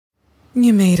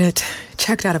You made it.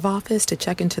 Checked out of office to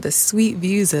check into the sweet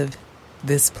views of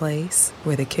this place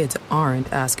where the kids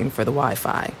aren't asking for the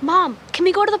Wi-Fi. Mom, can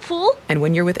we go to the pool? And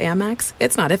when you're with Amex,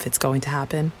 it's not if it's going to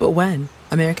happen, but when.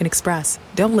 American Express.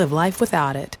 Don't live life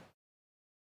without it.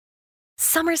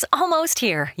 Summer's almost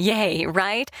here. Yay,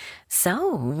 right?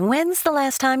 So, when's the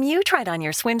last time you tried on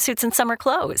your swimsuits and summer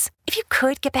clothes? If you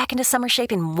could get back into summer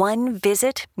shape in one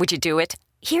visit, would you do it?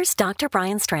 Here's Dr.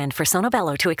 Brian Strand for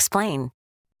Sonobello to explain.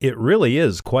 It really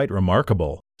is quite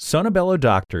remarkable. Sonobello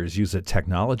doctors use a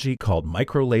technology called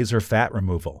microlaser fat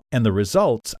removal, and the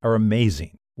results are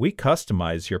amazing. We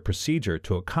customize your procedure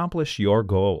to accomplish your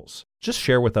goals. Just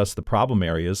share with us the problem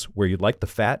areas where you'd like the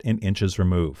fat in inches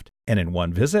removed. And in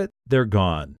one visit, they're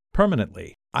gone,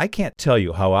 permanently. I can't tell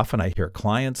you how often I hear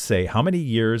clients say how many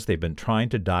years they've been trying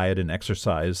to diet and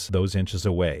exercise those inches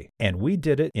away. And we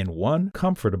did it in one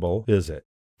comfortable visit.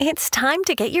 It's time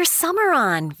to get your summer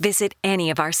on. Visit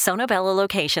any of our Sonobello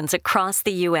locations across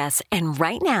the U.S., and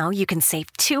right now you can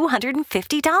save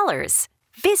 $250.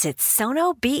 Visit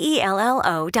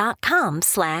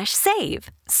sonobello.com/save.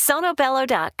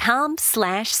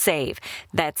 sonobello.com/save.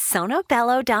 That's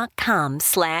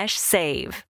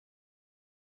sonobello.com/save.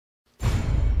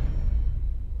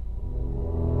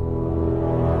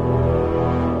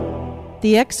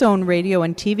 The X-Zone radio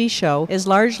and TV show is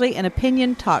largely an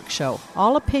opinion talk show.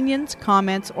 All opinions,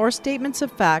 comments, or statements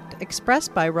of fact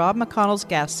expressed by Rob McConnell's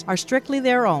guests are strictly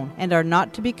their own and are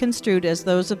not to be construed as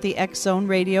those of the X-Zone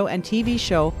radio and TV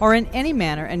show or in any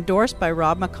manner endorsed by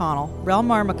Rob McConnell,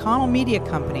 Relmar McConnell Media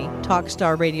Company,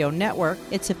 Talkstar Radio Network,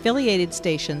 its affiliated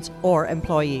stations, or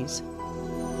employees.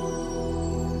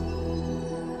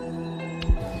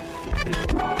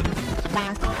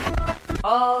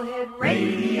 All Hit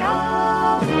Radio.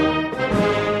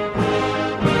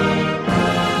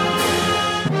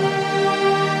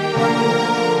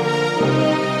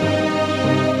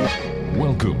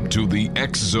 Welcome to the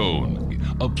X Zone,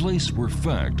 a place where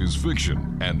fact is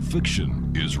fiction and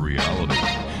fiction is reality.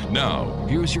 Now,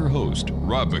 here's your host,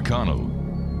 Rob McConnell.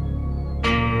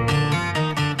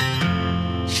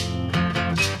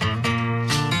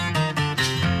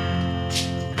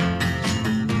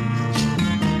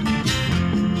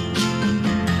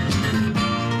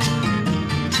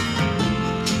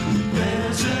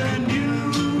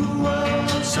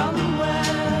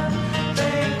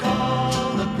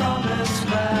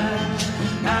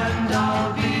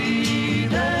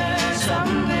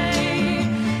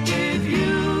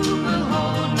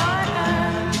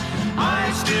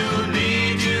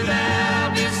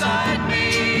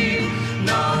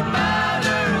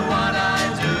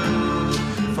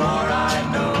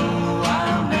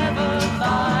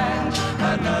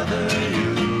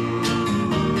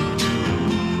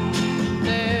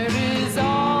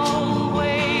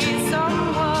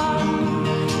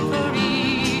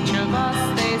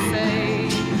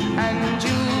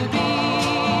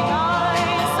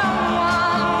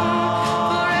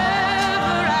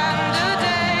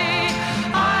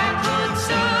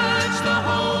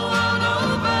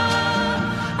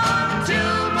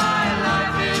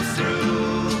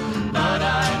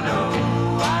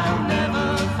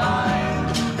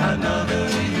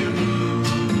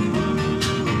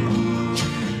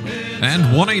 And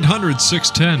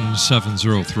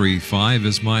 1-800-610-7035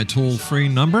 is my toll-free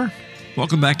number.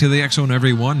 Welcome back to the X-Zone,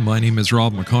 everyone. My name is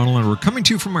Rob McConnell, and we're coming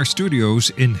to you from our studios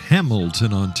in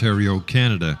Hamilton, Ontario,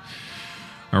 Canada.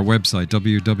 Our website,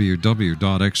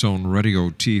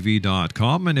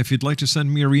 www.xzoneradiotv.com. And if you'd like to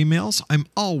send me your emails, I'm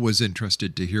always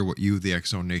interested to hear what you, the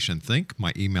X-Zone Nation, think.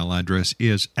 My email address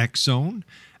is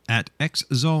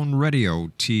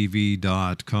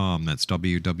xzone@xzoneradiotv.com. That's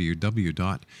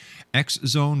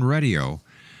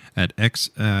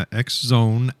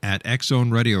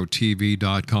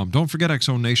www.xzone@xzoneradiotv.com. Don't forget,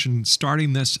 X-Zone Nation,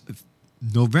 starting this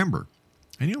November.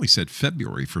 I nearly said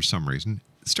February for some reason.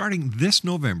 Starting this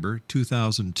November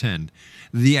 2010,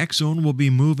 the X-Zone will be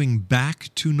moving back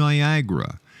to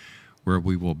Niagara, where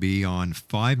we will be on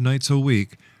 5 nights a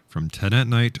week from 10 at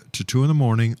night to 2 in the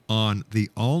morning on the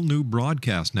all-new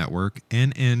broadcast network,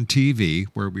 NNTV,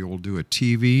 where we will do a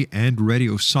TV and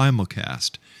radio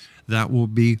simulcast. That will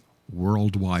be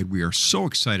worldwide. We are so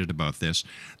excited about this.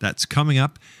 That's coming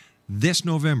up this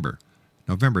November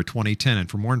 2010.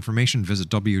 And for more information, visit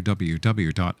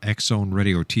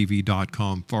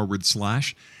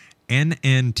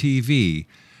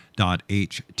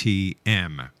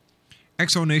www.xzoneradiotv.com/nntv.htm.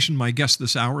 X-Zone Nation, my guest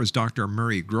this hour is Dr.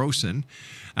 Murray GROSSAN,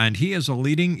 and he is a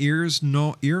leading ear,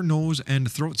 nose,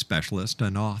 and throat specialist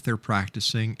and author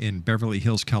practicing in Beverly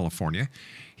Hills, California.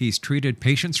 He's treated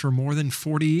patients for more than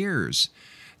 40 years.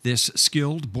 This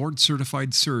skilled,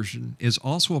 board-certified surgeon is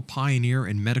also a pioneer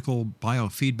in medical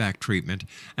biofeedback treatment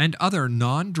and other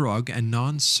non-drug and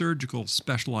non-surgical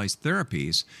specialized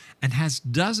therapies, and has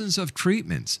dozens of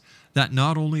treatments that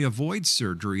not only avoid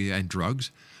surgery and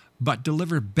drugs, but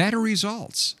deliver better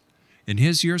results. In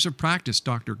his years of practice,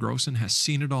 Dr. GROSSAN has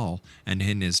seen it all, and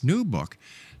in his new book,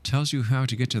 tells you how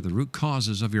to get to the root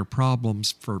causes of your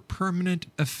problems for permanent,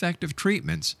 effective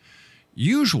treatments,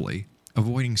 usually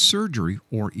avoiding surgery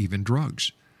or even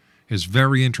drugs. His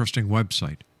very interesting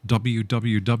website,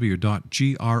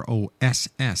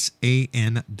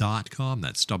 www.grossan.com.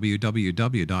 That's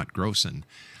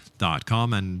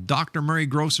www.grossan.com. And Dr. Murray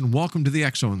Grossan, welcome to the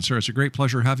X Zone, sir. It's a great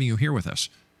pleasure having you here with us.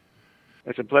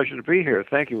 It's a pleasure to be here.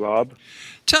 Thank you, Rob.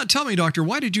 Tell me, doctor,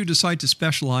 why did you decide to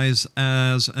specialize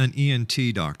as an ENT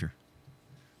doctor?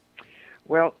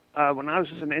 Well, when I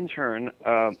was an intern,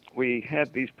 we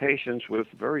had these patients with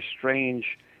very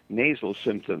strange nasal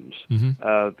symptoms.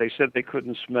 Mm-hmm. They said they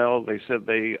couldn't smell, they said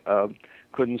they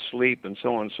couldn't sleep, and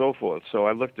so on and so forth. So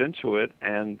I looked into it,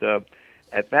 and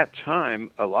at that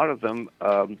time, a lot of them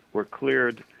were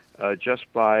cleared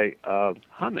just by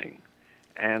humming.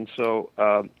 And so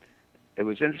it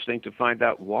was interesting to find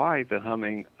out why the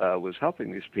humming was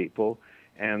helping these people,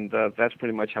 and that's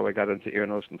pretty much how I got into ear,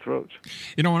 nose, and throat.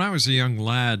 You know, when I was a young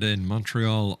lad in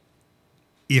Montreal,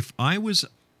 if I was,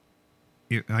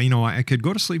 I could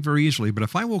go to sleep very easily, but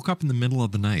if I woke up in the middle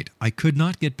of the night, I could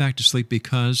not get back to sleep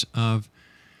because of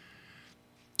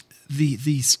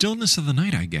the stillness of the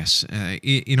night, I guess. I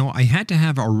had to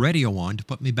have a radio on to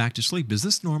put me back to sleep. Is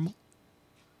this normal?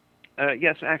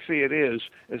 Yes, actually it is.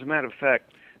 As a matter of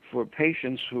fact, for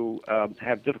patients who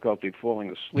have difficulty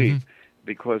falling asleep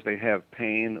because they have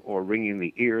pain or ringing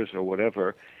the ears or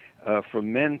whatever, for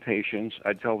men patients,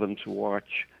 I tell them to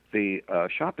watch the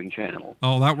shopping channel.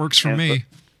 Oh, that works for me.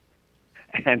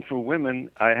 And for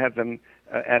women, I have them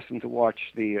ask them to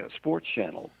watch the sports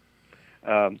channel.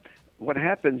 What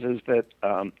happens is that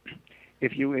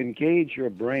if you engage your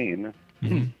brain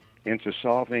into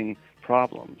solving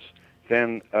problems,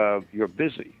 then you're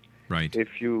busy. Right.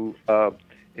 If you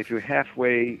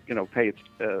halfway, pay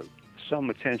some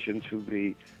attention to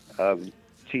the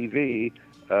TV,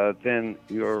 then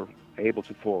you're able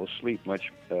to fall asleep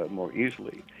much more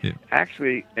easily. Yeah.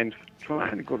 Actually, in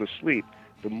trying to go to sleep,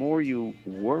 the more you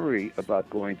worry about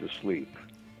going to sleep,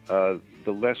 the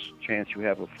less chance you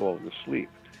have of falling asleep.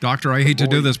 Doctor, I hate to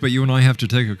do this, but you and I have to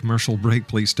take a commercial break.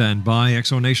 Please stand by.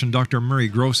 Exonation, Dr. Murray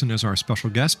Grossan is our special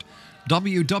guest.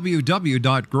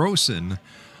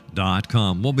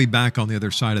 www.grossan.com. We'll be back on the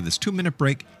other side of this 2-minute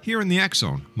break here in the X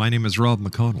Zone. My name is Rob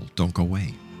McConnell. Don't go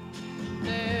away.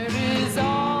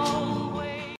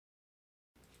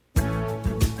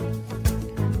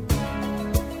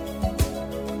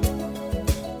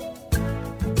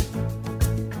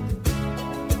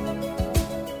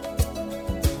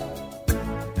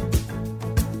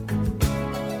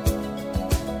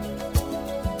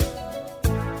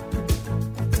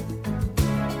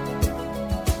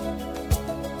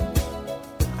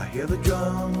 Hear the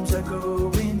drums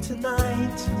echoing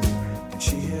tonight, and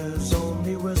she hears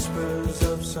only whispers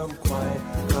of some quiet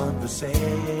conversation.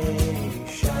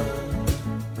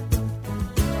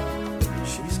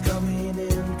 She's coming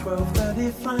in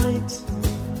 12:30 flight.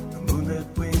 The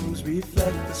moonlit wings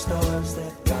reflect the stars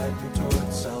that guide me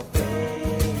towards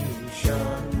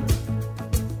salvation.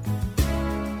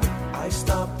 I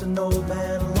stopped an old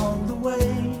man along the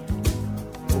way,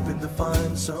 hoping to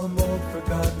find some old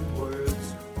forgotten words.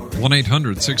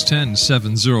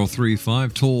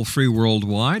 1-800-610-7035, toll-free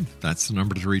worldwide. That's the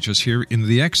number to reach us here in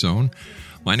the X Zone.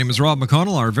 My name is Rob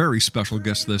McConnell. Our very special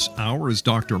guest this hour is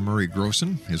Dr. Murray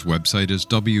Grossan. His website is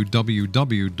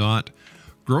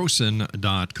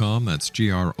www.grossan.com. That's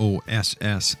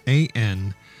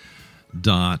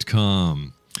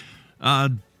GROSSAN.com.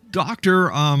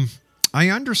 Doctor, I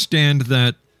understand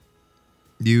that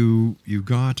you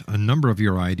got a number of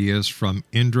your ideas from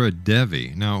Indra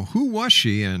Devi. Now, who was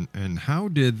she, and how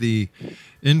did the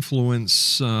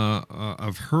influence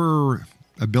of her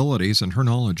abilities and her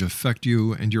knowledge affect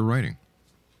you and your writing?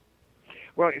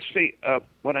 Well, you see,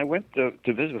 when I went to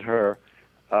visit her,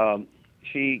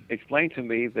 she explained to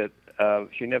me that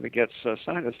she never gets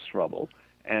sinus trouble,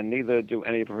 and neither do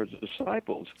any of her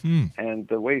disciples. And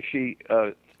the way she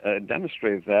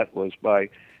demonstrated that was by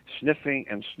sniffing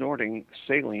and snorting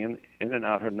saline in and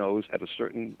out her nose at a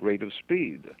certain rate of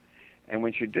speed. And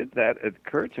when she did that, it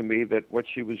occurred to me that what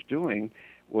she was doing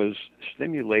was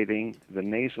stimulating the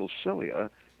nasal cilia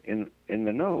in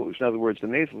the nose. In other words, the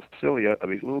nasal cilia are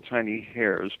these little tiny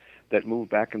hairs that move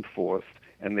back and forth,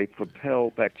 and they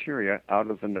propel bacteria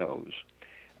out of the nose.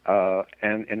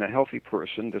 And in a healthy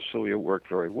person, the cilia work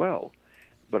very well.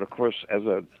 But of course, as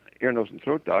a ear, nose, and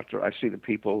throat doctor, I see the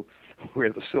people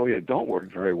where the cilia don't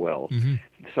work very well. Mm-hmm.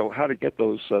 So how to get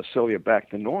those cilia back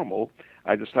to normal,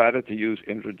 I decided to use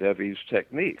Indra Devi's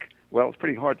technique. Well, it's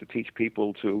pretty hard to teach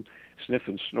people to sniff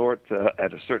and snort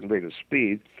at a certain rate of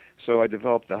speed, so I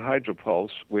developed the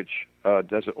hydropulse, which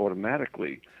does it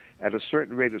automatically. At a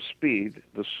certain rate of speed,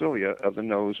 the cilia of the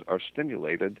nose are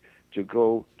stimulated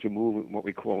to move what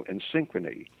we call in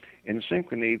synchrony. In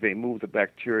synchrony, they move the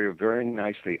bacteria very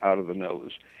nicely out of the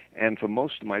nose. And for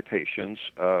most of my patients,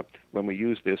 when we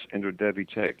use this Indra Devi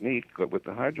technique with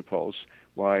the hydropulse,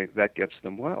 why, that gets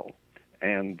them well.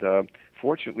 And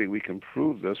fortunately, we can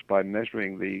prove this by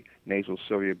measuring the nasal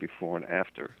cilia before and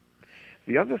after.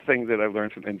 The other thing that I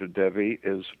learned from Indra Devi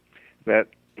is that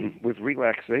with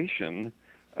relaxation,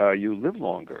 you live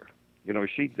longer. You know,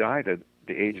 she died at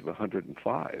the age of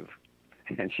 105,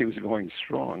 and she was going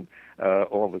strong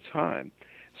all the time.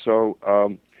 So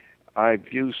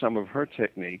I've used some of her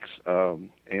techniques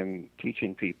in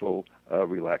teaching people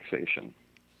relaxation.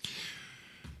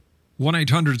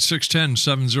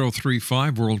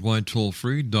 1-800-610-7035, worldwide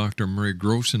toll-free. Dr. Murray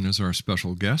Grossan is our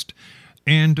special guest.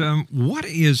 And what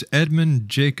is Edmund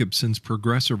Jacobson's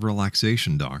progressive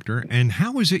relaxation, doctor, and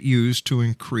how is it used to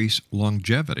increase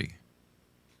longevity?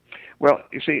 Well,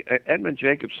 you see, Edmund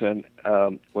Jacobson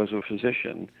was a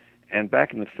physician, and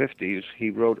back in the 50s,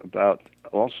 he wrote about,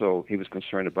 also, he was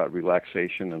concerned about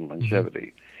relaxation and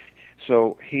longevity. Mm-hmm.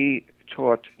 So he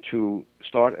taught to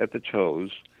start at the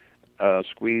toes,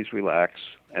 squeeze, relax,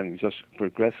 and just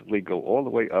progressively go all the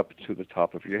way up to the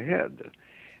top of your head.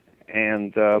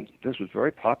 And this was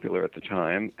very popular at the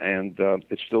time, and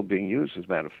it's still being used, as a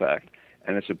matter of fact.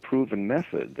 And it's a proven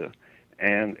method,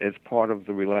 and it's part of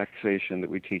the relaxation that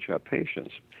we teach our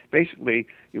patients. Basically,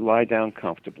 you lie down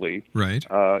comfortably. Right.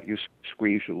 You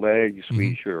squeeze your leg, you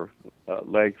squeeze your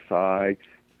leg, thigh,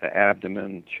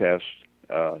 abdomen, chest,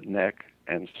 neck,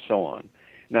 and so on.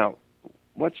 Now,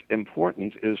 what's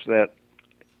important is that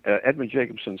Edmund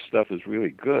Jacobson's stuff is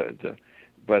really good,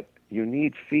 but you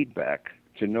need feedback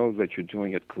to know that you're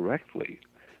doing it correctly.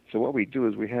 So what we do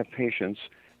is we have patients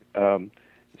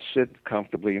sit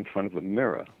comfortably in front of a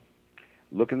mirror,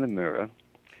 look in the mirror,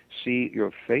 see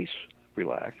your face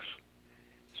relax,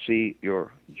 see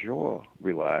your jaw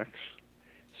relax,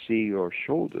 see your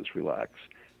shoulders relax.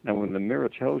 Now, when the mirror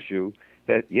tells you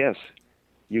that, yes,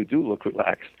 you do look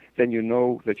relaxed, then you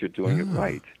know that you're doing it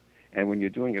right. And when you're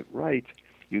doing it right,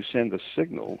 you send a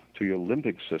signal to your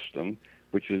limbic system,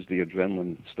 which is the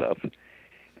adrenaline stuff,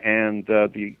 and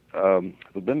the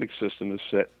limbic system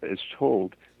is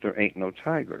told there ain't no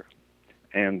tiger.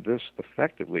 And this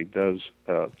effectively does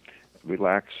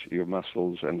relax your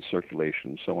muscles and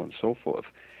circulation, so on and so forth.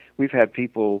 We've had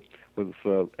people with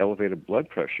elevated blood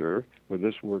pressure where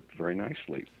this worked very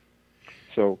nicely.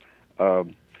 So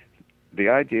the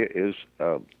idea is,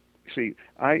 see,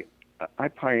 I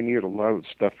pioneered a lot of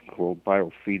stuff called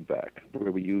biofeedback,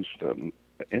 where we used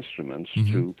instruments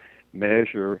to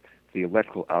measure the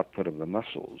electrical output of the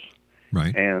muscles.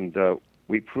 Right. And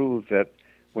we proved that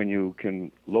when you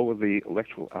can lower the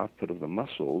electrical output of the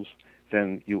muscles,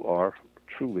 then you are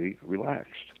truly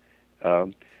relaxed.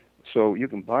 So you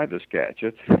can buy this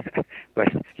gadget, but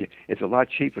it's a lot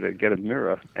cheaper to get a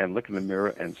mirror and look in the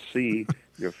mirror and see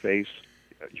your face,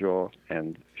 jaw,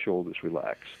 and shoulders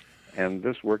relax. And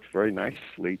this works very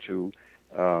nicely to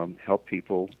help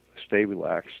people stay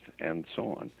relaxed and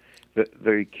so on.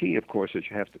 The key, of course, is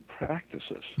you have to practice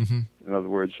this. In other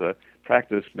words,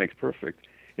 practice makes perfect.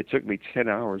 It took me 10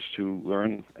 hours to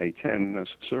learn a tennis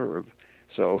serve.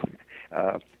 So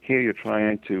here you're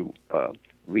trying to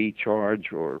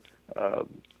recharge or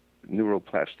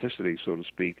neuroplasticity, so to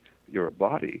speak, your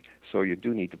body. So you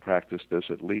do need to practice this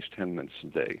at least 10 minutes a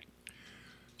day.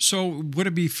 So would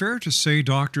it be fair to say,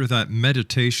 doctor, that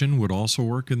meditation would also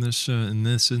work in this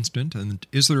instant? And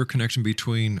is there a connection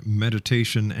between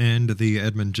meditation and the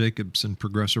Edmund Jacobson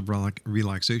progressive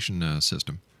relaxation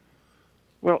system?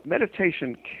 Well,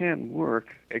 meditation can work,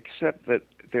 except that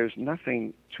there's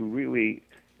nothing to really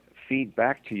feed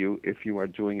back to you if you are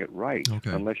doing it right,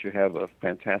 unless you have a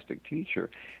fantastic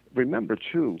teacher. Remember,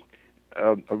 too,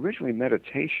 originally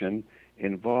meditation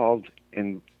involved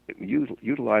in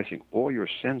utilizing all your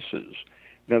senses.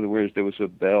 In other words, there was a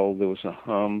bell, there was a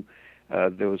hum,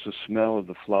 there was a smell of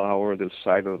the flower, the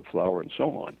sight of the flower, and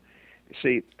so on.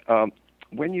 See,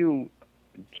 when you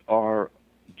are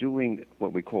doing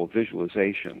what we call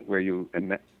visualization, where you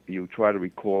try to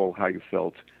recall how you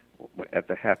felt at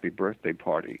the happy birthday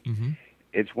party,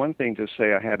 it's one thing to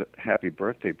say, I had a happy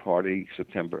birthday party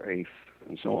September 8th,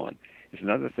 and so on. It's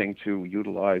another thing to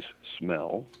utilize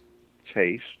smell,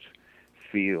 taste,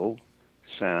 feel,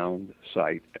 sound,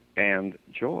 sight, and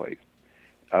joy.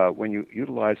 When you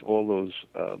utilize all those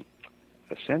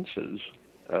senses,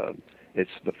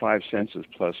 it's the five senses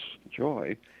plus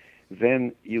joy,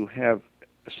 then you have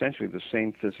essentially the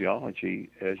same physiology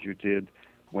as you did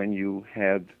when you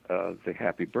had the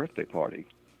happy birthday party.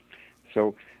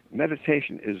 So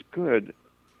meditation is good,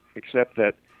 except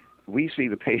that we see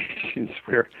the patients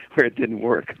where it didn't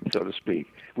work, so to speak.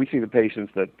 We see the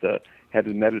patients that had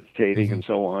been meditating and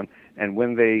so on, and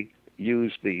when they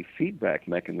use the feedback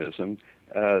mechanism,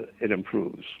 it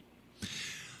improves.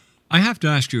 I have to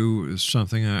ask you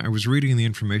something. I was reading the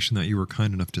information that you were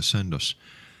kind enough to send us,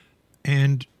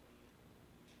 and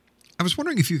I was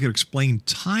wondering if you could explain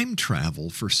time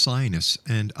travel for sinus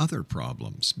and other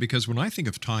problems. Because when I think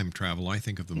of time travel, I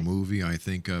think of the movie. I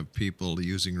think of people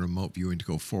using remote viewing to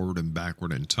go forward and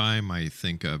backward in time. I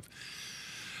think of,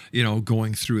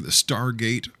 going through the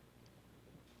Stargate.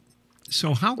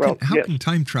 So how can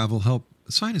time travel help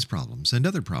sinus problems and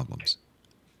other problems?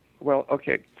 Well,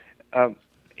 okay.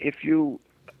 If you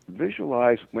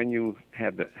visualize when you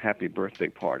had the happy birthday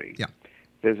party,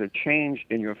 there's a change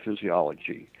in your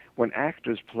physiology. When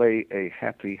actors play a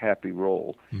happy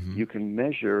role, you can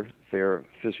measure their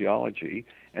physiology,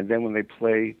 and then when they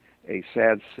play a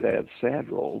sad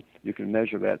role, you can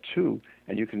measure that too,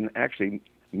 and you can actually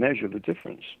measure the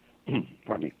difference.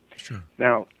 Pardon me. Sure.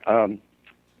 Now,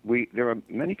 there are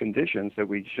many conditions that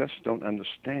we just don't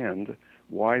understand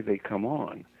why they come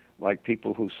on, like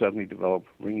people who suddenly develop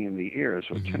ringing in the ears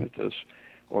or tinnitus,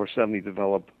 or suddenly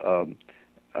develop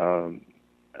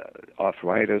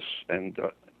arthritis and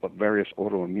various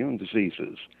autoimmune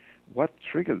diseases. What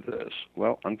triggered this?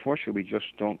 Well, unfortunately, we just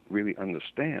don't really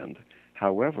understand.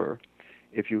 However,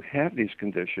 if you have these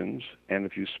conditions and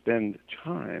if you spend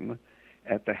time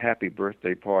at the happy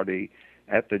birthday party,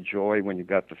 at the joy when you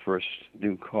got the first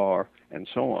new car, and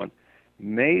so on,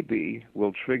 maybe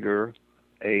will trigger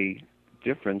a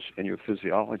difference in your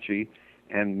physiology,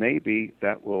 and maybe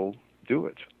that will do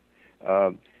it.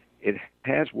 It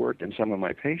has worked in some of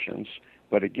my patients,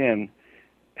 but again,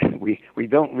 we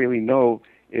don't really know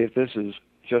if this is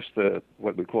just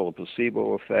what we call a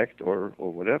placebo effect or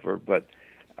whatever, but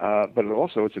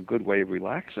also it's a good way of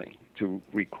relaxing, to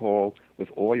recall with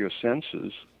all your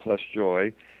senses plus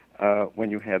joy when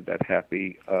you had that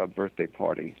happy birthday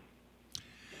party.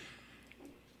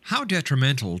 How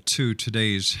detrimental to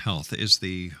today's health is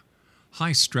the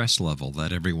high stress level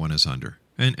that everyone is under?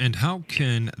 And how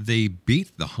can they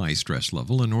beat the high stress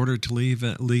level in order to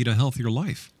lead a healthier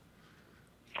life?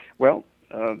 Well,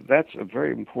 that's a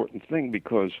very important thing,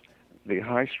 because the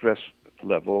high stress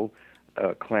level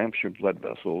clamps your blood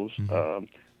vessels,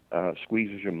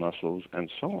 squeezes your muscles,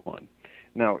 and so on.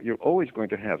 Now, you're always going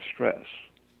to have stress.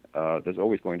 There's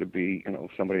always going to be,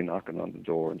 somebody knocking on the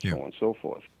door and so on and so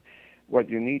forth. What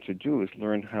you need to do is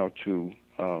learn how to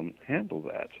handle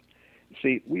that.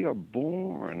 See, we are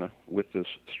born with this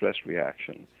stress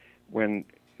reaction. When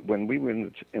we were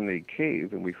in the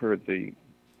cave and we heard the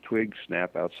twig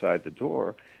snap outside the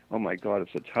door, oh my God,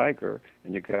 it's a tiger,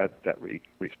 and you got that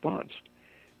response.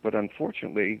 But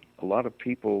unfortunately, a lot of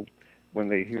people, when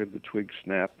they hear the twig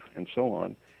snap and so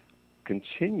on,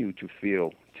 continue to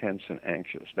feel tense and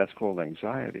anxious. That's called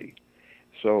anxiety.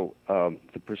 So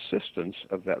the persistence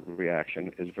of that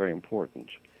reaction is very important.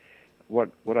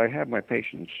 What I have my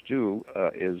patients do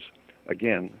is,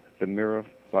 again, the mirror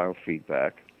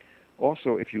biofeedback.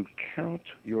 Also, if you count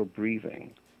your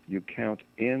breathing, you count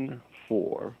in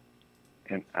 4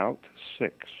 and out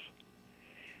 6.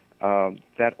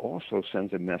 That also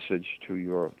sends a message to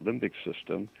your limbic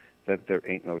system that there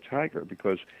ain't no tiger,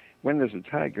 because when there's a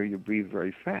tiger, you breathe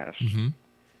very fast.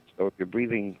 So if you're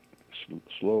breathing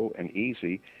slow and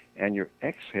easy, and your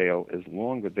exhale is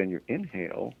longer than your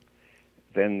inhale,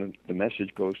 then the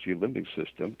message goes to your limbic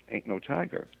system, ain't no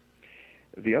tiger.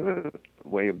 The other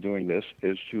way of doing this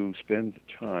is to spend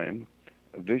time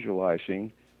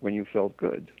visualizing when you felt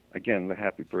good. Again, the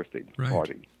happy birthday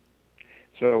party.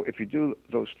 So if you do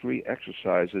those 3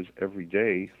 exercises every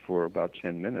day for about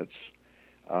 10 minutes,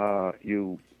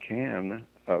 you can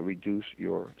reduce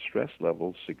your stress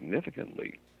levels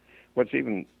significantly. What's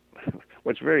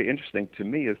very interesting to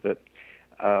me is that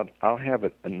I'll have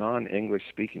a non-English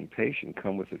speaking patient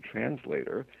come with a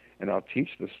translator, and I'll teach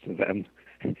this to them,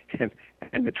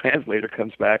 and the translator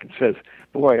comes back and says,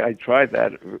 "Boy, I tried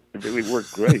that; it really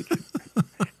worked great."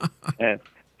 And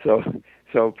so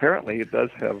apparently it does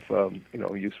have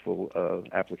useful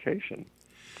application.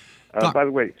 By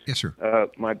the way, yes, sir.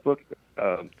 My book,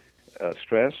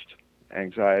 Stressed,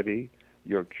 Anxiety,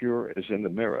 Your Cure is in the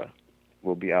Mirror.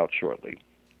 will be out shortly.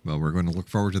 Well, we're going to look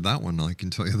forward to that one, I can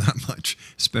tell you that much,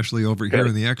 especially over here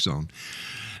in the X Zone.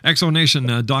 X Zone Nation,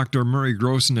 Dr. Murray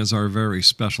Grossan is our very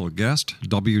special guest.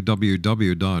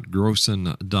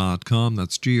 www.grossan.com.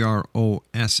 That's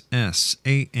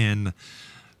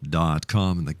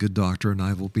GROSSAN.com. And the good doctor and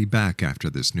I will be back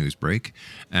after this news break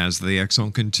as the X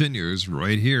Zone continues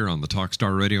right here on the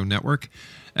Talkstar Radio Network,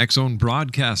 X Zone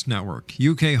Broadcast Network,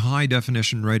 UK High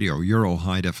Definition Radio, Euro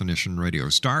High Definition Radio,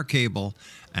 Star Cable,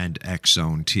 and X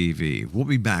Zone TV. We'll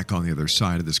be back on the other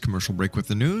side of this commercial break with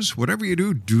the news. Whatever you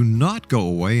do, do not go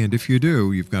away. And if you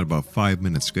do, you've got about 5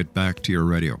 minutes to get back to your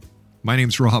radio. My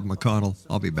name's Rob McConnell.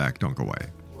 I'll be back. Don't go away.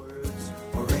 Words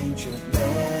or ancient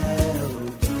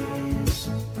melodies.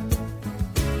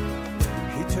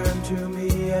 He turned to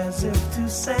me as if to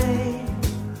say,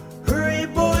 hurry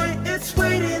boy, it's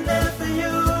waiting there for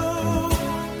you.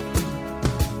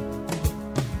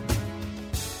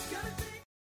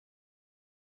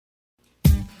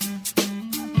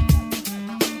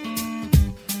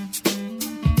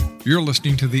 You're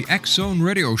listening to the X Zone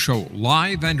Radio Show,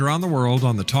 live and around the world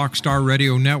on the Talkstar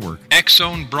Radio Network, X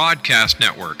Zone Broadcast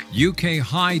Network, UK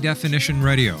High Definition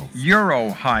Radio,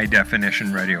 Euro High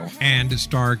Definition Radio, and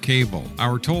Star Cable.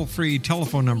 Our toll-free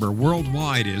telephone number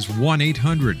worldwide is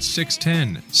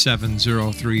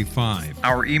 1-800-610-7035.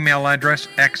 Our email address,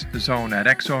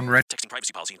 xzone@xzoneradio. Texting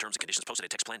privacy policy and terms and conditions posted at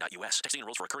textplan.us. Texting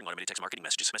enrolls for recurring automated text marketing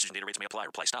messages. Message and data rates may apply.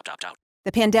 Reply stop, opt out.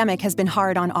 The pandemic has been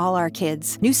hard on all our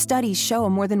kids. New studies show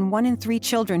more than 1 in 3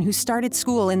 children who started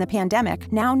school in the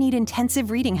pandemic now need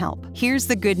intensive reading help. Here's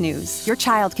the good news. Your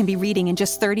child can be reading in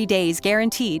just 30 days,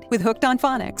 guaranteed, with Hooked on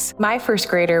Phonics. My first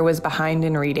grader was behind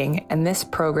in reading, and this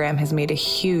program has made a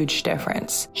huge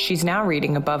difference. She's now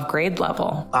reading above grade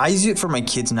level. I use it for my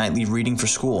kids' nightly reading for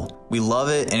school. We love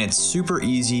it, and it's super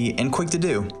easy and quick to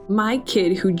do. My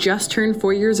kid, who just turned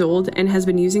 4 years old and has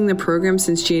been using the program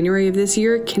since January of this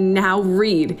year, can now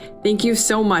read. Thank you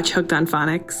so much, Hooked on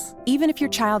Phonics. Even if your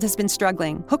child has been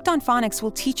struggling, Hooked on Phonics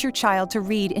will teach your child to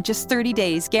read in just 30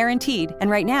 days, guaranteed. And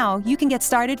right now, you can get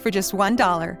started for just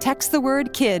 $1. Text the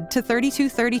word KID to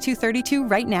 323232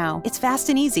 right now. It's fast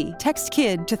and easy. Text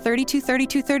KID to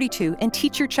 323232 and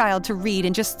teach your child to read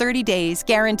in just 30 days,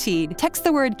 guaranteed. Text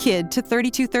the word KID to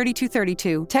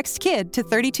 323232. Text KID to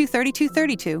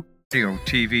 323232.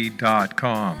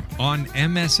 RadioTV.com, on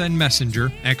MSN Messenger,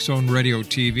 X-Zone Radio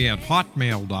TV at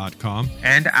hotmail.com,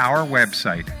 and our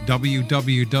website,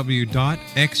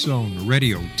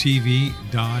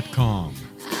 www.xzoneradiotv.com.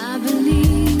 I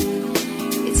believe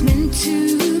it's meant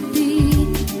to be,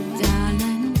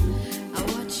 darling. I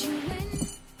watch you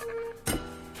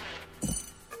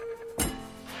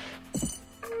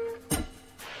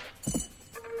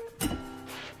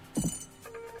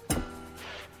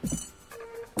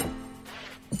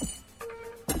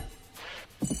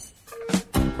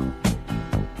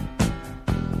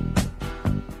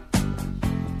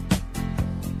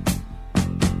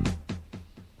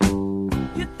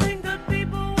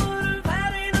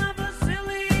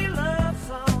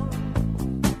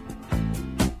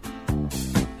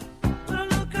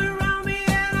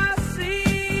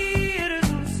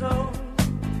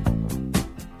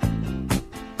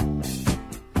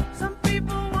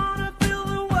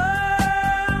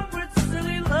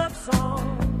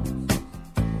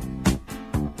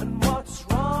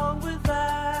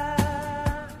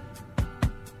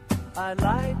I'd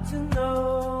like to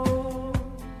know,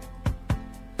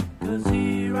 'cause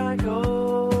here I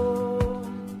go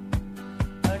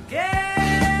again.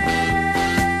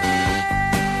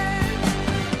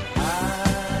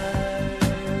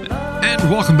 And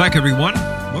welcome back, everyone.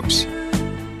 Whoops.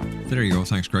 There you go.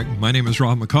 Thanks, Greg. My name is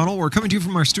Rob McConnell. We're coming to you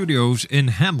from our studios in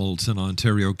Hamilton,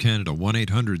 Ontario, Canada.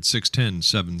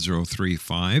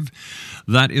 1-800-610-7035.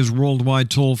 That is worldwide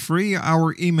toll-free.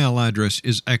 Our email address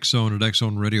is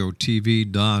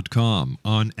xzone@xzoneradiotv.com.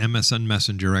 On MSN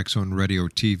Messenger,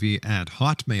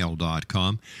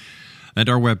 xzoneradiotv@hotmail.com. And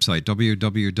our website,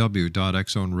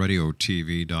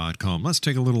 www.xzoneradiotv.com. Let's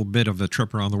take a little bit of a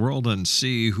trip around the world and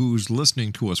see who's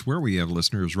listening to us, where we have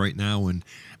listeners right now in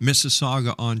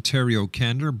Mississauga, Ontario,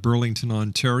 Canada, Burlington,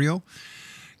 Ontario,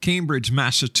 Cambridge,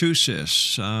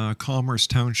 Massachusetts, Commerce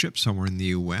Township, somewhere in the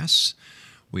U.S.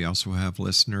 We also have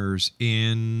listeners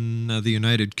in the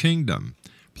United Kingdom,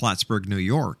 Plattsburgh, New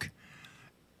York,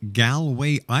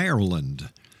 Galway, Ireland,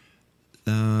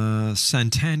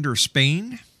 Santander,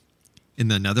 Spain, in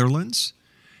the Netherlands,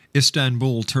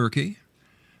 Istanbul, Turkey,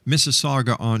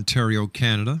 Mississauga, Ontario,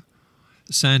 Canada,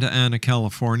 Santa Ana,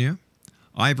 California,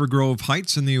 Ivor Grove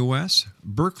Heights in the U.S.,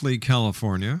 Berkeley,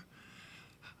 California,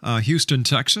 Houston,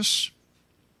 Texas,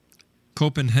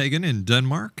 Copenhagen in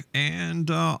Denmark, and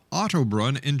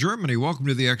Ottobrunn in Germany. Welcome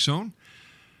to the X Zone.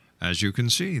 As you can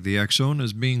see, the X Zone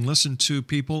is being listened to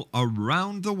people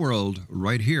around the world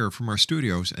right here from our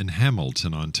studios in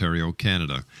Hamilton, Ontario,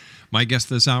 Canada. My guest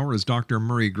this hour is Dr.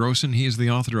 Murray GROSSAN. He is the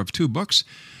author of 2 books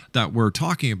that we're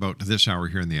talking about this hour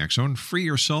here in the X Zone. Free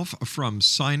Yourself from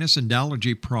Sinus and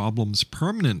Allergy Problems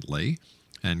Permanently,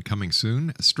 and coming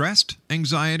soon, Stressed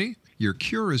Anxiety, Your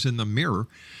Cure is in the Mirror,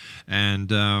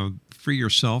 and Free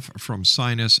Yourself from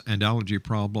Sinus and Allergy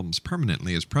Problems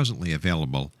Permanently is presently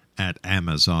available at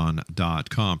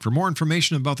Amazon.com. For more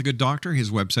information about the good doctor,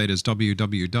 his website is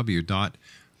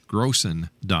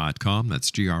www.grossan.com.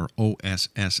 That's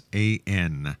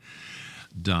GROSSAN.com.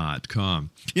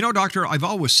 You know, doctor, I've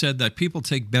always said that people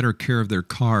take better care of their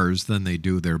cars than they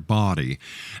do their body.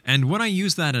 And when I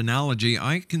use that analogy,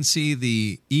 I can see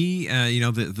the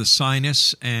the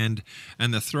sinus and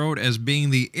the throat as being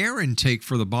the air intake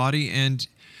for the body. And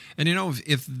you know,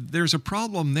 if there's a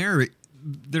problem there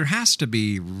has to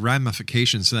be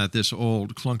ramifications that this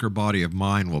old clunker body of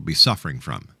mine will be suffering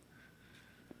from.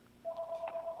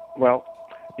 Well,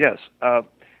 yes.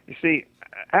 You see,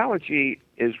 allergy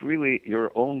is really your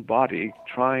own body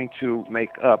trying to make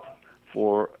up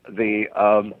for the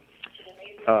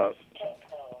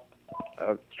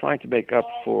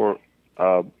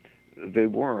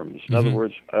worms. In other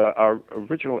words, our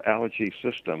original allergy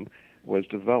system was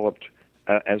developed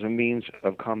as a means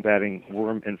of combating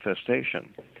worm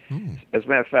infestation. As a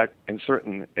matter of fact, in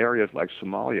certain areas like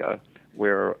Somalia,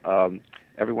 where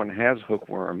everyone has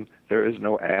hookworm, there is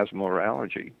no asthma or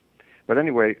allergy. But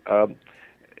anyway,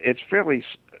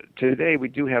 today we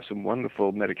do have some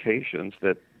wonderful medications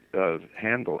that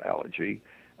handle allergy.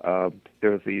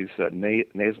 There are these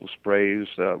nasal sprays,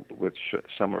 which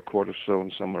some are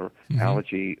cortisone, some are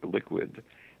allergy liquid.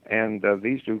 And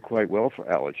these do quite well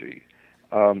for allergy.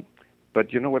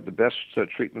 But you know what the best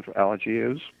treatment for allergy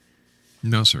is?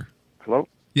 No, sir. Hello?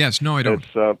 Yes, no, I don't.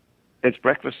 It's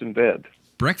breakfast in bed.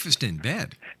 Breakfast in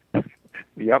bed?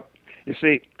 Yep. You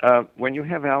see, when you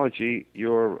have allergy,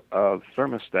 your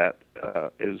thermostat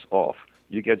is off.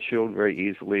 You get chilled very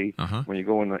easily. When you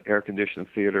go in the air-conditioned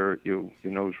theater, your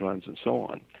nose runs and so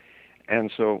on.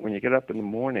 And so when you get up in the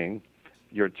morning,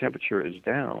 your temperature is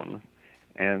down.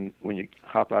 And when you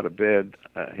hop out of bed,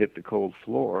 hit the cold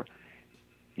floor,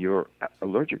 your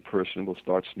allergic person will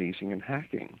start sneezing and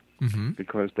hacking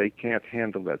because they can't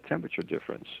handle that temperature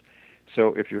difference.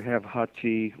 So if you have hot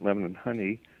tea, lemon and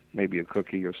honey, maybe a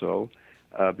cookie or so,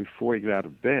 before you get out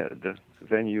of bed,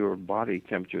 then your body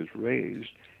temperature is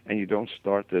raised and you don't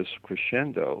start this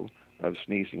crescendo of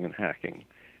sneezing and hacking.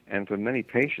 And for many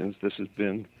patients, this has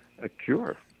been a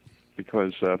cure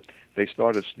because they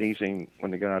started sneezing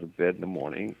when they got out of bed in the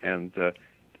morning, and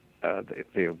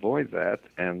they avoid that,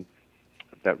 and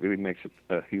that really makes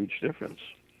a huge difference.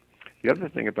 The other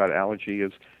thing about allergy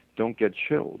is don't get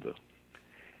chilled.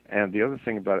 And the other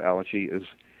thing about allergy is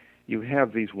you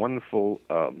have these wonderful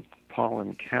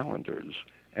pollen calendars,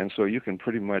 and so you can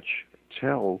pretty much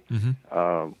tell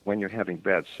when you're having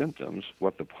bad symptoms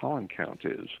what the pollen count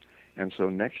is. And so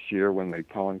next year when the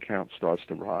pollen count starts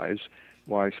to rise,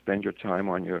 why spend your time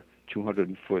on your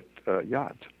 200-foot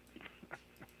yacht?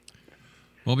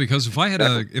 Well, because if I had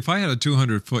a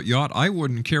 200-foot yacht, I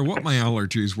wouldn't care what my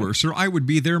allergies were, sir. I would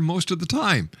be there most of the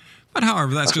time. But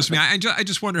however, that's just me. I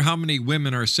just wonder how many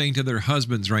women are saying to their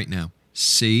husbands right now,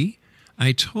 "See,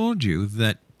 I told you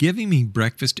that giving me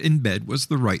breakfast in bed was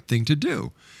the right thing to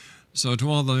do." So to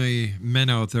all the men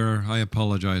out there, I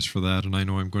apologize for that, and I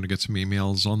know I'm going to get some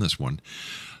emails on this one.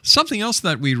 Something else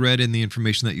that we read in the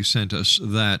information that you sent us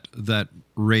that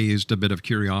raised a bit of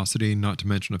curiosity, not to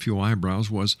mention a few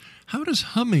eyebrows, was how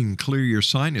does humming clear your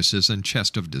sinuses and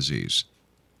chest of disease?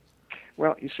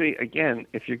 Well, you see, again,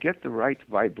 if you get the right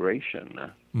vibration,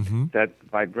 that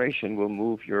vibration will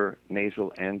move your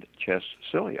nasal and chest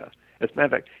cilia. As a matter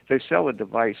of fact, they sell a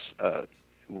device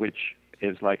which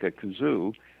is like a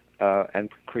kazoo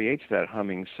and creates that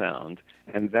humming sound,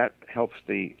 and that helps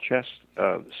the chest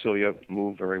cilia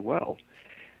move very well.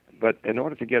 But in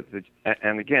order to get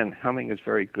and again, humming is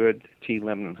very good. Tea,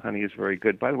 lemon, and honey is very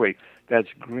good. By the way,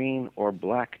 that's green or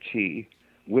black tea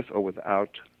with or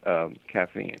without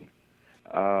caffeine.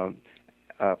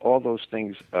 All those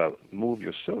things move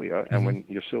your cilia, and when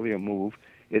your cilia move,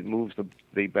 it moves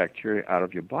the bacteria out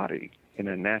of your body in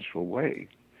a natural way.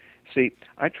 See,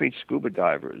 I treat scuba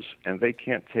divers, and they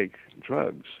can't take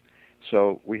drugs.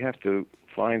 So we have to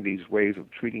find these ways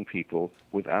of treating people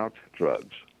without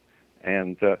drugs.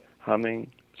 And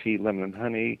humming, tea, lemon, and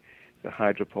honey, the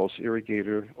hydropulse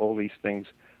irrigator, all these things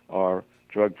are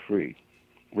drug-free,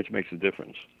 which makes a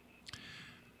difference.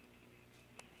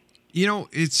 You know,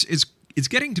 it's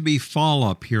getting to be fall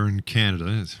up here in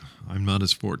Canada. I'm not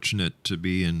as fortunate to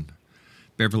be in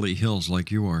Beverly Hills like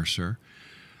you are, sir.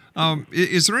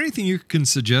 Is there anything you can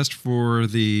suggest for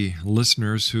the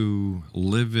listeners who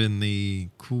live in the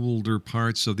colder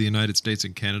parts of the United States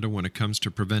and Canada when it comes to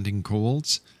preventing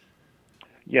colds?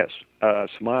 Yes,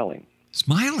 smiling.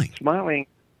 Smiling? Smiling,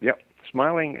 yep.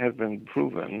 Smiling has been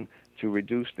proven to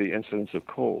reduce the incidence of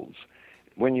colds.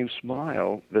 When you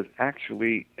smile, there's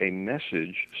actually a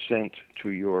message sent to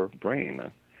your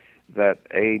brain that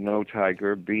A, no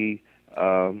tiger, B,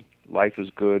 life is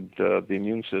good, the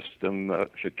immune system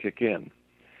should kick in.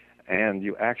 And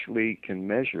you actually can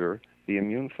measure the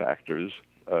immune factors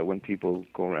when people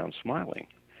go around smiling.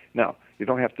 Now, you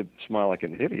don't have to smile like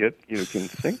an idiot. You can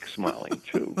think smiling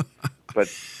too.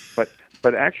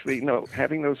 But actually, no,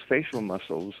 having those facial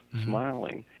muscles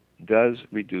smiling does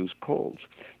reduce colds.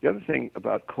 The other thing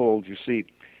about colds, you see,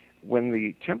 when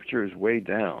the temperature is way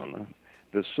down,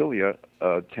 the cilia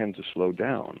tend to slow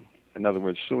down. In other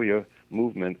words, cilia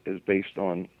movement is based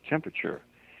on temperature.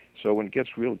 So when it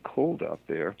gets real cold out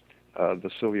there,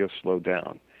 the cilia slow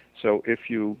down. So if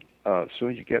you, as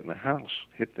soon as you get in the house,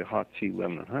 hit the hot tea,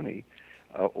 lemon, and honey,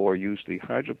 or use the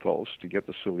hydropulse to get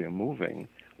the cilia moving,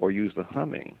 or use the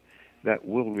humming, that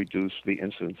will reduce the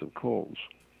incidence of colds.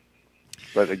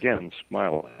 But again,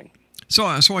 smiling. So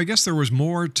I guess there was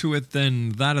more to it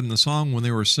than that in the song when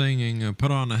they were singing "Put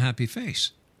on a Happy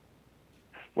Face."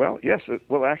 Well, yes.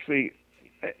 Well, actually,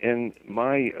 in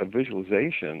my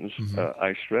visualizations,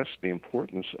 I stress the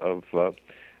importance of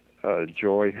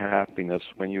joy, happiness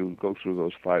when you go through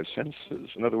those five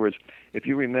senses. In other words, if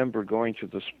you remember going to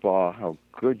the spa, how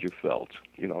good you felt,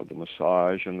 you know, the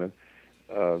massage and the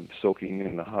soaking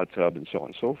in the hot tub and so on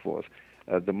and so forth,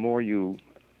 the more you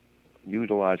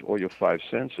utilize all your five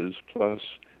senses plus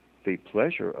the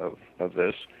pleasure of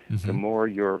this, the more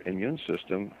your immune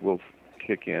system will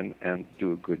kick in and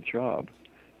do a good job.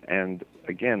 And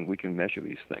again, we can measure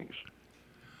these things.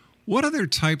 What other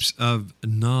types of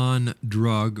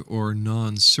non-drug or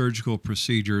non-surgical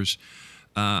procedures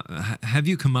have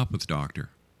you come up with,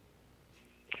 Doctor?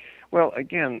 Well,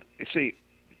 again, see,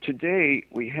 today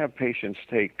we have patients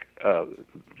take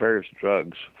various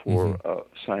drugs for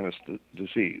sinus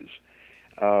disease.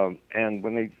 And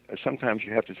when they, sometimes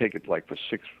you have to take it like for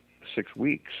six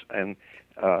weeks, and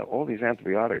all these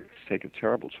antibiotics take a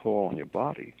terrible toll on your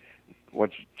body.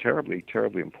 What's terribly,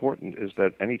 terribly important is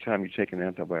that anytime you take an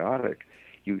antibiotic,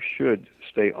 you should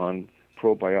stay on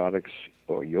probiotics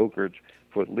or yogurt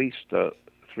for at least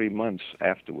 3 months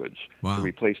afterwards to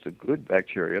replace the good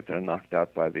bacteria that are knocked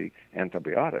out by the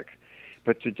antibiotic.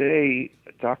 But today,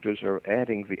 doctors are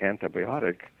adding the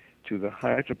antibiotic to the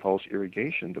hydropulse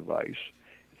irrigation device.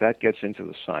 That gets into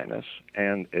the sinus,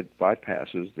 and it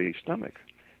bypasses the stomach.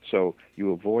 So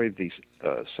you avoid these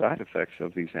side effects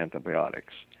of these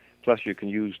antibiotics. Plus, you can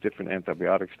use different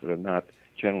antibiotics that are not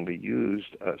generally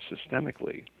used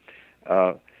systemically.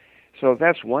 So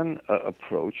that's one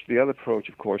approach. The other approach,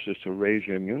 of course, is to raise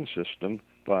your immune system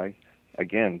by,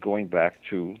 again, going back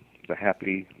to the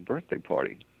happy birthday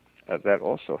party. That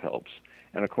also helps.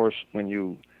 And, of course, when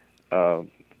you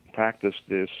practice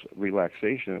this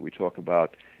relaxation that we talk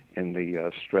about in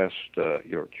the Stressed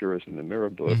Your Cures in the Mirror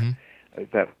book,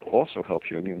 that also helps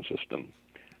your immune system.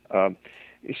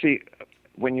 You see,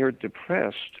 when you're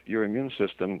depressed, your immune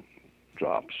system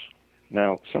drops.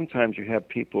 Now, sometimes you have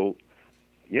people,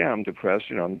 yeah, I'm depressed,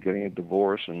 you know, I'm getting a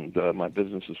divorce and my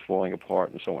business is falling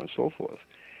apart and so on and so forth.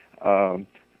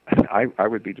 I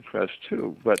would be depressed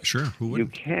too, but sure, who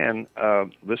wouldn't? You can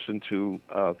listen to,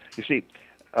 you see,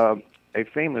 a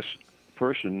famous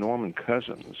person, Norman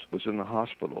Cousins, was in the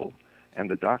hospital and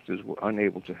the doctors were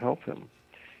unable to help him.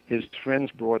 His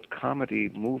friends brought comedy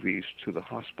movies to the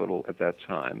hospital at that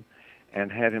time and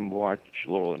had him watch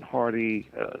Laurel and Hardy,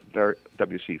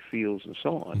 W.C. Fields, and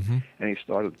so on. And he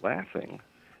started laughing,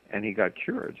 and he got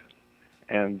cured.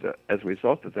 And as a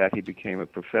result of that, he became a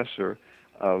professor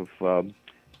of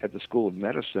at the School of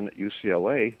Medicine at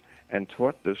UCLA and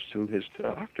taught this to his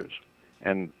doctors.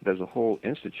 And there's a whole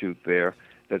institute there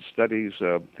that studies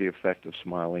the effect of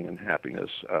smiling and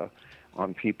happiness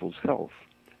on people's health.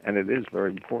 And it is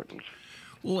very important.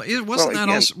 Well,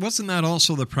 wasn't that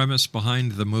also the premise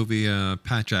behind the movie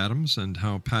Patch Adams, and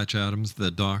how Patch Adams,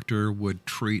 the doctor, would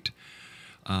treat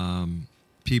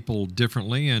people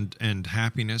differently, and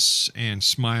happiness and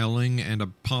smiling and a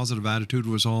positive attitude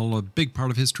was all a big part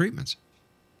of his treatments?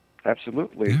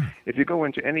 Absolutely. Yeah. If you go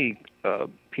into any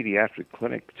pediatric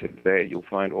clinic today, you'll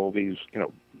find all these,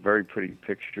 very pretty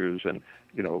pictures and,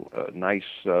 nice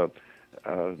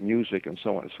music and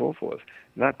so on and so forth.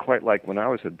 Not quite like when I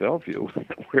was at Bellevue,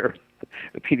 where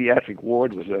the pediatric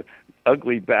ward was a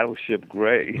ugly battleship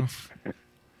gray.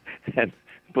 And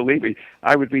believe me,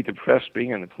 I would be depressed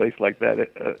being in a place like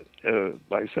that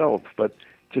myself. But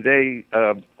today,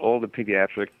 all the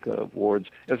pediatric wards,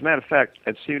 as a matter of fact,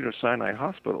 at Cedars-Sinai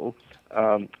Hospital,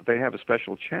 they have a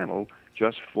special channel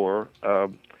just for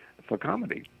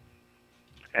comedy,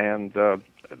 and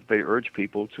they urge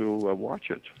people to watch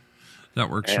it. That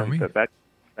works for me. That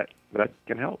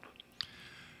can help.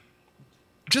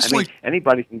 Just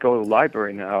Anybody can go to the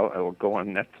library now, or go on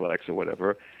Netflix or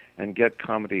whatever, and get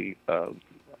comedy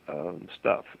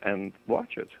stuff and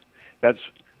watch it. That's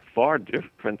far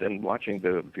different than watching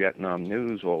the Vietnam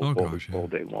news all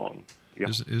day long. Yeah.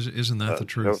 Isn't that the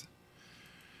truth?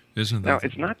 Isn't that? Now,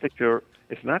 it's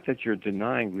not that you're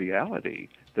denying reality.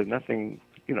 There's nothing,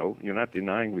 you're not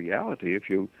denying reality if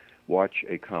you watch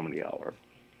a comedy hour.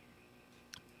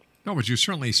 No, but you're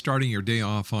certainly starting your day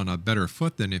off on a better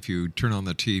foot than if you turn on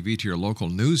the TV to your local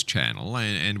news channel.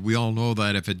 And we all know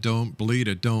that if it don't bleed,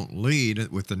 it don't lead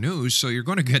with the news. So you're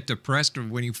going to get depressed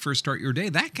when you first start your day.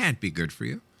 That can't be good for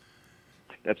you.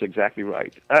 That's exactly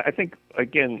right. I think,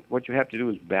 again, what you have to do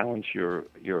is balance your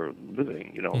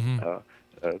living,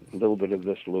 a little bit of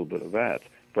this, a little bit of that.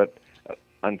 But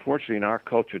unfortunately, in our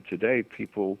culture today,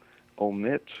 people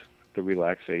omit the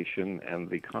relaxation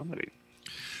and the comedy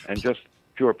and just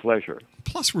pure pleasure.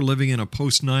 Plus, we're living in a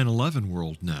post-9/11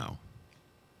 world now.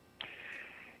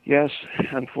 Yes,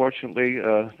 unfortunately,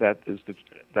 that is the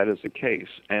case.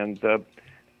 And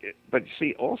but you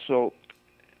see, also,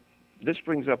 this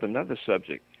brings up another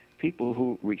subject: people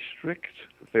who restrict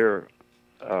their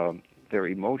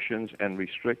emotions and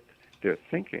restrict their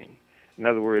thinking. In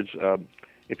other words,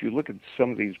 if you look at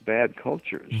some of these bad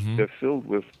cultures, they're filled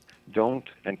with don't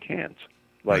and can't.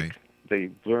 Like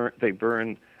they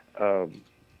burn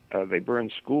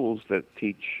schools that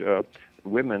teach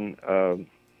women,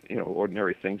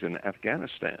 ordinary things in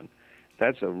Afghanistan.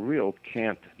 That's a real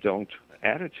can't, don't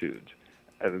attitude.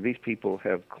 These people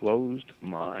have closed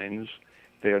minds.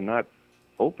 They are not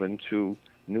open to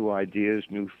new ideas,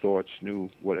 new thoughts, new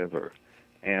whatever.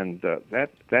 And that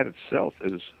itself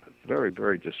is very,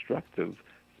 very destructive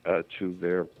to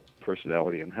their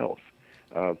personality and health.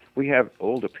 We have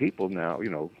older people now,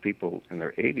 people in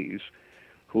their 80s,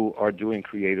 who are doing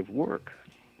creative work.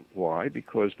 Why?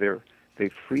 Because they've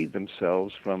freed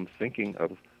themselves from thinking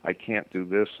of, I can't do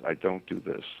this, I don't do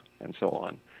this, and so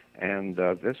on. And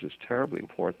this is terribly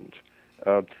important.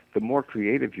 The more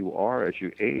creative you are as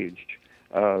you age,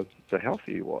 the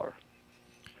healthier you are.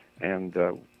 And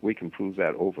we can prove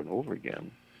that over and over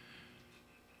again.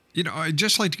 I'd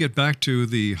just like to get back to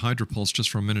the HydroPulse just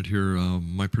for a minute here.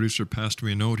 My producer passed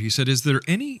me a note. He said, is there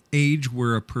any age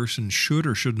where a person should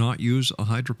or should not use a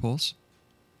HydroPulse?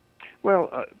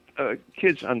 Well,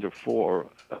 kids under 4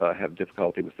 have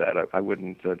difficulty with that. I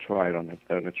wouldn't try it on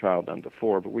a child under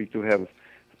 4, but we do have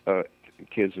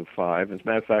kids of 5. As a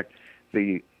matter of fact,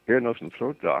 the ear, nose, and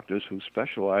throat doctors who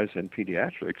specialize in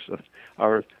pediatrics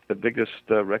are the biggest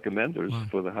recommenders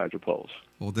for the HydroPulse.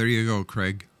 Well, there you go,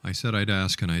 Craig. I said I'd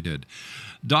ask, and I did.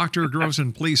 Dr.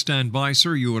 GROSSAN, please stand by,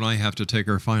 sir. You and I have to take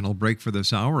our final break for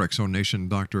this hour. X-Zone Nation,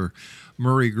 Dr.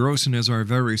 Murray GROSSAN is our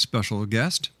very special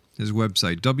guest. His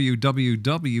website,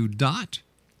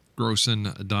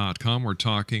 www.grossan.com. We're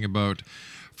talking about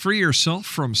free yourself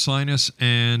from sinus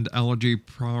and allergy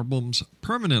problems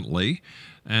permanently.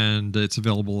 And it's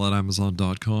available at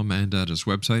Amazon.com and at his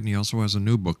website. And he also has a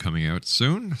new book coming out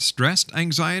soon, Stressed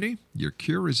Anxiety, Your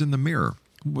Cure is in the Mirror.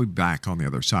 We'll be back on the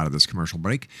other side of this commercial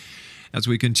break as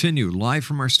we continue live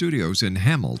from our studios in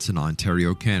Hamilton,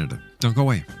 Ontario, Canada. Don't go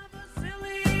away.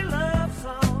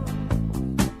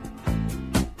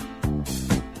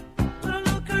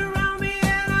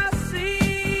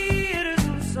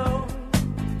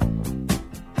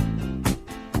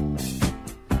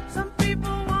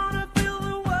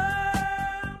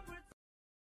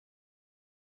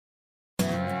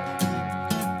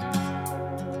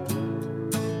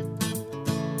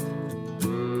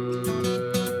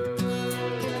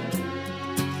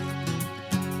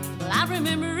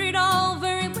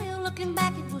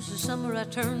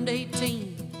 Turned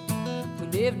 18. We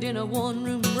lived in a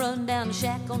one-room run-down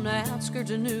shack on the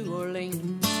outskirts of New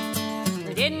Orleans.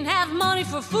 We didn't have money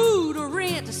for food or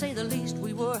rent, to say the least.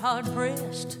 We were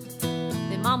hard-pressed.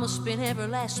 Then Mama spent every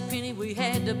last penny we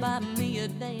had to buy me a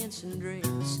dancing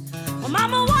dress. Well,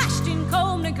 Mama washed and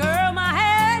combed and curled my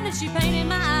hair, and she painted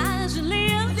my eyes and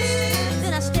lips.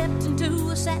 Then I stepped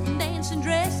into a satin dancing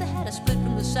dress that had a split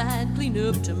from the side, clean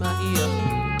up to my hip.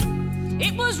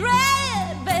 It was red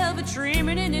velvet the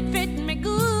trimming and it fitting me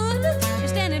good. And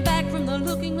standing back from the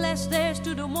looking glass there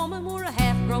stood a woman where a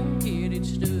half-grown kid had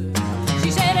stood.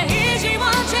 She said, here's your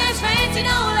one chance, fancy,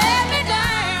 don't let me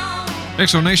down.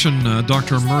 Exonation,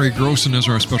 Dr. Murray Grossan is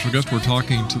our special guest. We're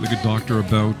talking to the good doctor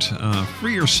about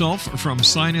free yourself from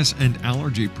sinus and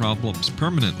allergy problems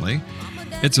permanently.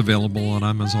 It's available on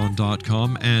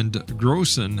Amazon.com and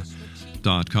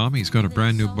GROSSAN.com. He's got a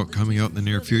brand new book coming out in the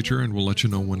near future, and we'll let you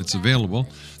know when it's available.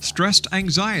 Stressed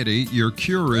Anxiety, Your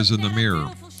Cure is in the Mirror.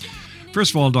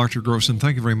 First of all, Dr. Grossan,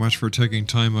 thank you very much for taking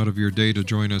time out of your day to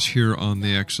join us here on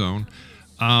the X Zone.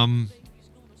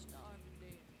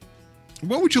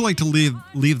 What would you like to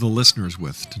leave the listeners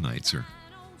with tonight, sir?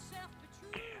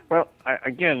 Well,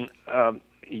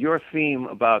 your theme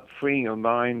about freeing your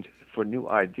mind for new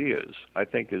ideas, I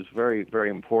think, is very, very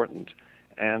important.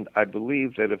 And I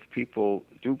believe that if people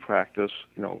do practice,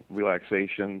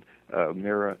 relaxation,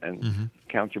 mirror, and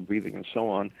count your breathing and so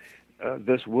on,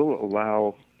 this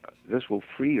will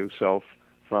free yourself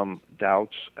from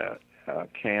doubts,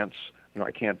 can'ts,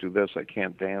 I can't do this, I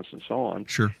can't dance, and so on.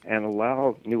 Sure. And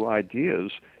allow new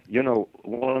ideas.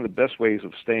 One of the best ways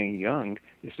of staying young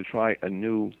is to try a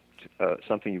new,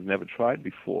 something you've never tried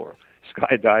before,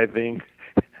 skydiving,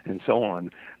 and so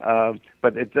on.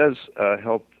 But it does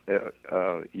help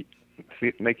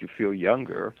make you feel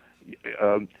younger.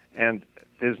 And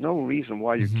there's no reason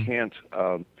why you can't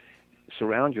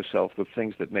surround yourself with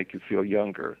things that make you feel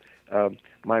younger.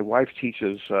 My wife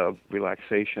teaches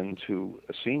relaxation to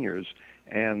seniors,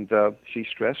 and she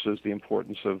stresses the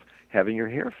importance of having your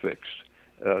hair fixed.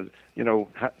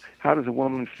 How does a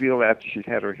woman feel after she's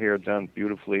had her hair done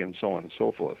beautifully, and so on and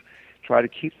so forth? Try to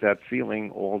keep that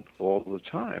feeling all the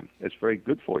time. It's very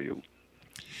good for you.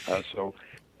 So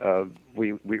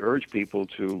we urge people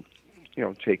to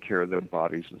take care of their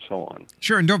bodies and so on.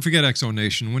 Sure, and don't forget,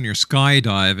 Exonation, when you're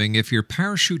skydiving, if your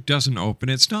parachute doesn't open,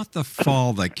 it's not the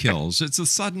fall that kills, it's a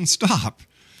sudden stop.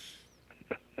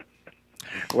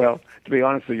 Well, to be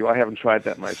honest with you, I haven't tried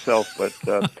that myself, but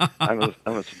I'm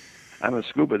a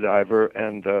scuba diver,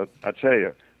 and I tell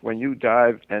you, when you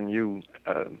dive and you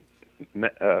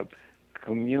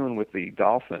commune with the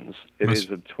dolphins, it is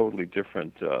a totally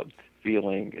different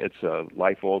feeling. It's a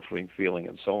life-altering feeling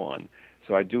and so on.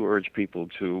 So I do urge people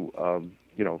to,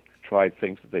 try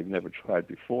things that they've never tried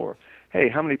before. Hey,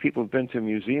 how many people have been to a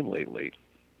museum lately?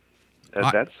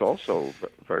 That's also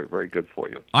very, very good for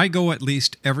you. I go at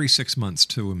least every 6 months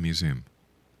to a museum.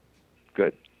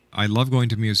 Good. I love going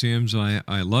to museums. I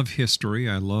love history.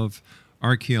 I love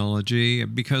archaeology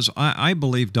because I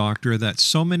believe, Doctor, that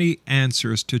so many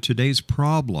answers to today's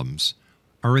problems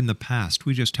are in the past.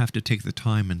 We just have to take the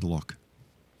time and look.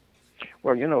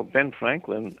 Well, Ben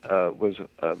Franklin was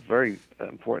a very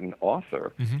important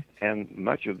author, and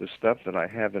much of the stuff that I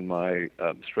have in my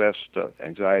stressed,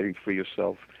 anxiety, free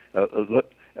yourself,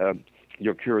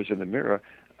 your cure is in the mirror,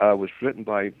 was written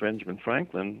by Benjamin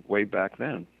Franklin way back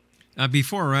then.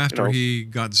 Before or after he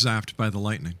got zapped by the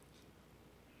lightning?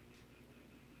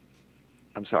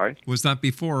 I'm sorry? Was that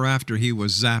before or after he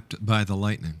was zapped by the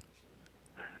lightning?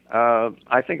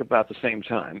 I think about the same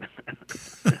time.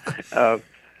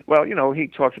 Well, he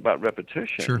talks about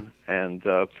repetition, sure. And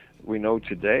we know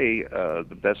today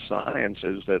the best science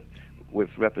is that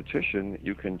with repetition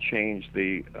you can change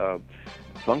the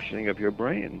functioning of your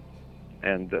brain,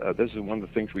 and this is one of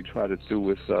the things we try to do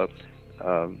with with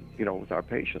our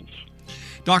patients.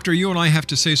 Doctor, you and I have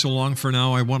to say so long for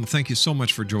now. I want to thank you so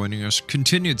much for joining us.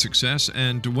 Continued success,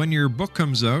 and when your book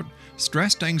comes out,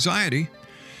 Stressed Anxiety,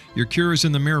 Your Cure is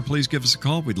in the Mirror, please give us a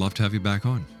call. We'd love to have you back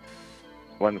on.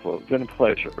 Wonderful. It's been a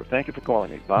pleasure. Thank you for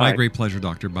calling me. Bye. My great pleasure,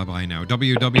 Doctor. Bye-bye now.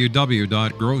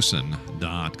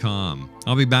 www.grossan.com.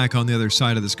 I'll be back on the other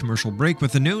side of this commercial break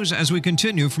with the news as we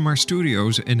continue from our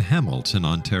studios in Hamilton,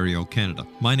 Ontario, Canada.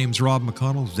 My name's Rob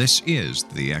McConnell. This is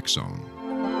the X Zone.